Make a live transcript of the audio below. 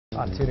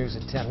on 2 News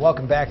at 10.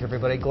 Welcome back,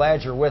 everybody.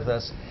 Glad you're with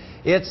us.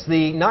 It's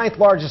the 9th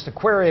largest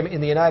aquarium in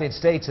the United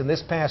States, and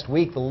this past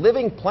week, the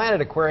Living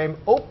Planet Aquarium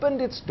opened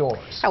its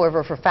doors.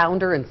 However, for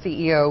founder and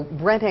CEO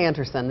Brent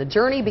Andersen, the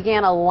journey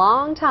began a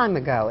long time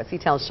ago, as he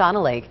tells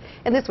Shauna Lake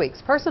in this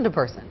week's Person to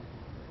Person.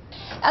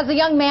 As a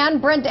young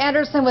man, Brent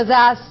Andersen was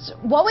asked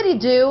what would he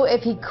do if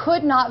he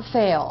could not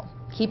fail.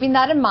 Keeping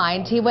that in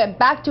mind, he went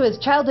back to his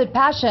childhood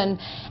passion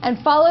and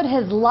followed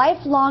his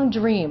lifelong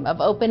dream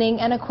of opening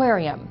an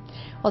aquarium.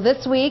 Well,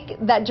 this week,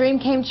 that dream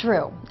came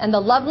true, and the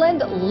Loveland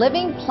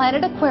Living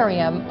Planet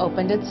Aquarium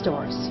opened its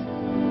doors.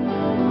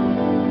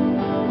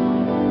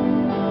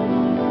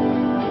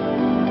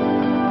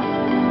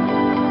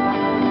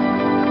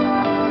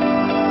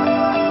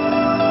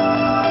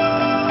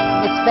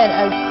 It's been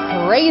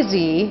a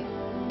crazy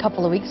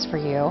couple of weeks for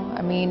you.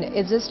 I mean,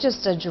 is this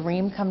just a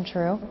dream come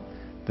true?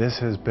 This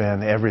has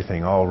been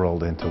everything all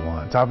rolled into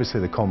one. It's obviously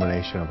the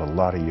culmination of a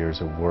lot of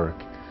years of work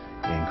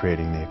in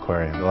creating the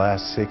aquarium. The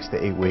last 6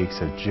 to 8 weeks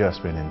have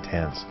just been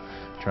intense,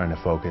 trying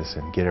to focus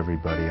and get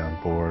everybody on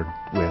board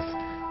with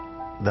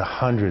the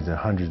hundreds and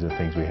hundreds of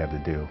things we had to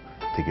do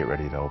to get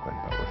ready to open,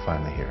 but we're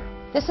finally here.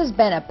 This has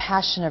been a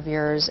passion of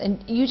yours,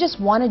 and you just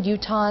wanted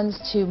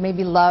Utahns to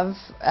maybe love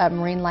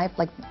marine life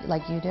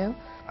like you do?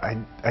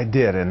 I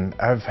did, and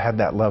I've had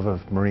that love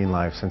of marine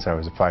life since I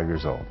was 5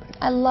 years old.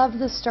 I love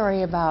the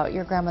story about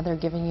your grandmother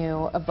giving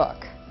you a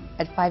book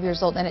at 5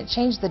 years old, and it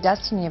changed the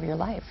destiny of your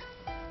life.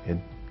 It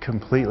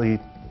completely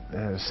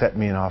set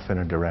me off in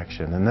a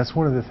direction, and that's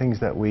one of the things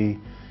that we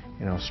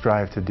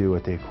strive to do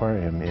at the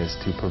aquarium, is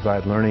to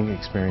provide learning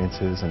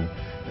experiences and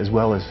as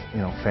well as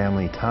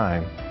family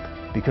time,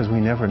 because we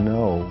never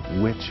know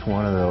which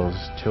one of those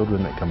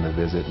children that come to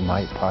visit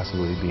might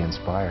possibly be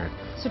inspired.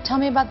 So tell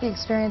me about the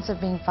experience of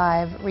being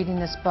 5, reading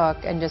this book,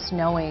 and just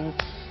knowing,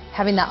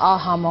 having that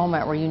aha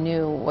moment where you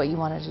knew what you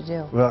wanted to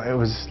do. Well, it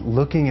was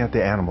looking at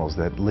the animals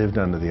that lived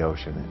under the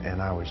ocean,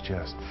 and I was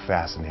just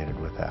fascinated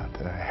with that.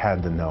 I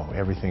had to know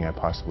everything I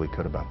possibly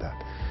could about that.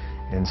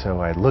 And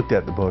so I looked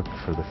at the book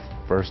for the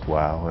first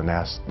while and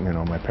asked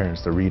my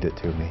parents to read it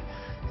to me,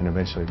 and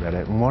eventually read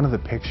it. And one of the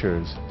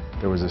pictures,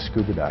 there was a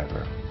scuba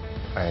diver.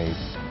 I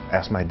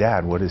asked my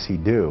dad, what does he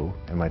do?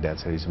 And my dad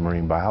said he's a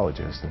marine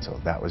biologist, and so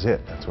that was it.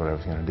 That's what I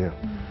was going to do.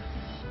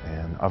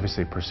 And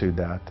obviously pursued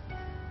that,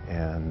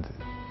 and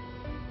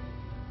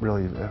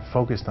really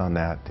focused on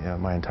that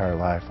my entire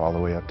life, all the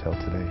way up till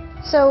today.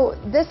 So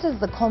this is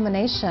the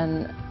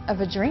culmination of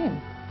a dream,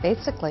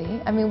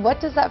 basically. I mean, what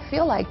does that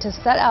feel like to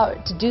set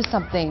out to do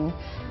something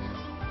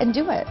and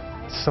do it?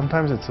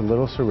 Sometimes it's a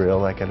little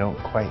surreal, like I don't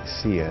quite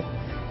see it,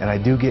 and I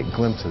do get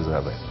glimpses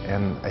of it.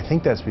 And I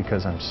think that's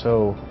because I'm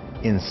so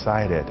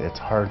inside it. It's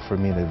hard for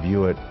me to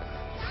view it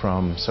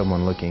from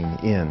someone looking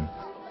in.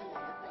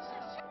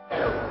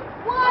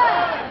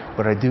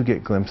 But I do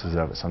get glimpses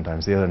of it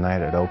sometimes. The other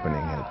night at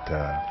opening,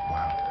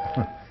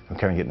 wow, I'm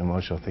kind of getting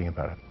emotional thinking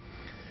about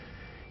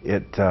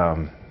it.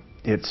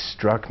 It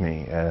struck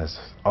me as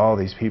all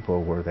these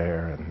people were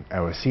there, and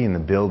I was seeing the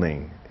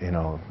building,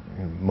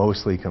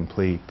 mostly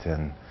complete,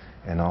 and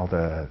all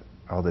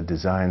the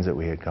designs that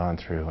we had gone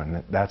through,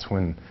 and that's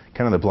when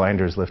kind of the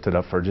blinders lifted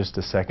up for just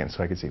a second,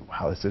 so I could see,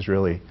 wow, this is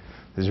really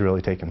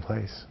taking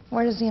place.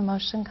 Where does the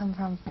emotion come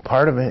from?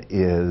 Part of it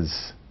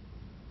is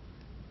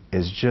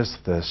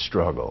just the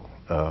struggle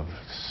of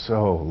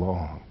so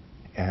long,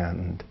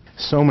 and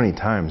so many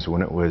times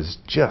when it was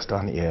just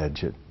on the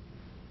edge, it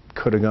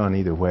could have gone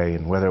either way,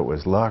 and whether it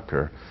was luck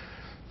or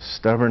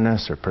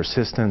stubbornness or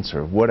persistence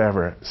or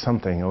whatever,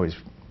 something always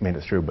made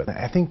it through. But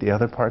I think the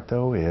other part,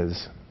 though,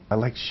 is I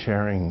like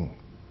sharing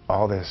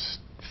all this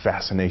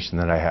fascination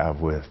that I have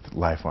with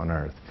life on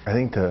Earth. I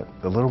think the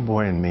little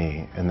boy in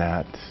me, and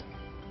that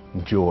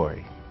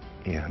joy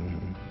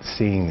in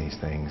seeing these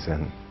things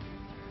and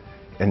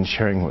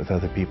sharing with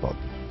other people.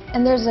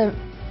 And there's a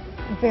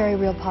very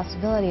real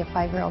possibility a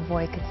 5-year-old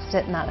boy could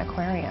sit in that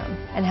aquarium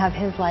and have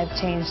his life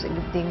changed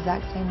the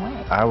exact same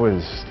way. I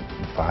was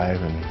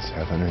 5 and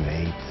 7 and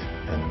 8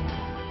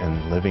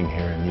 and living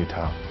here in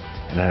Utah,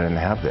 and I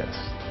didn't have this.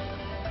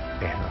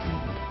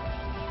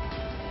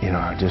 And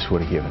I just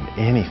would have given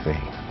anything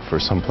for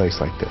some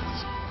place like this.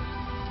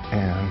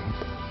 And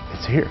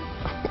it's here.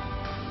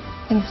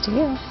 Thanks to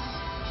you.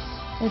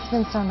 It's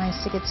been so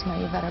nice to get to know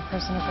you better,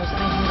 person to person,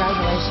 and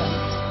congratulations.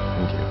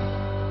 Thank you.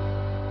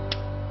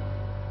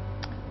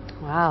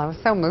 Wow, that was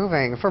so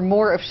moving. For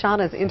more of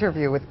Shauna's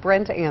interview with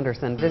Brent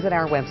Andersen, visit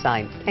our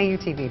website,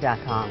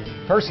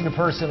 KUTV.com. Person to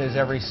Person is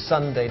every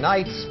Sunday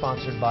night,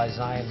 sponsored by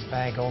Zions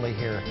Bank, only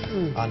here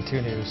on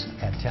 2 News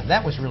at 10.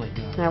 That was really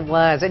good. That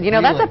was. And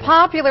really, that's a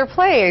popular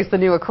place, the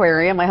new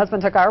aquarium. My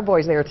husband took our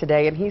boys there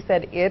today, and he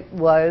said it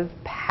was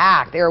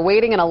packed. They were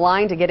waiting in a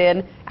line to get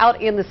in out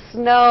in the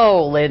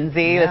snow,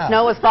 Lindsay. Yeah. The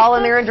snow was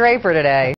falling there in Draper today.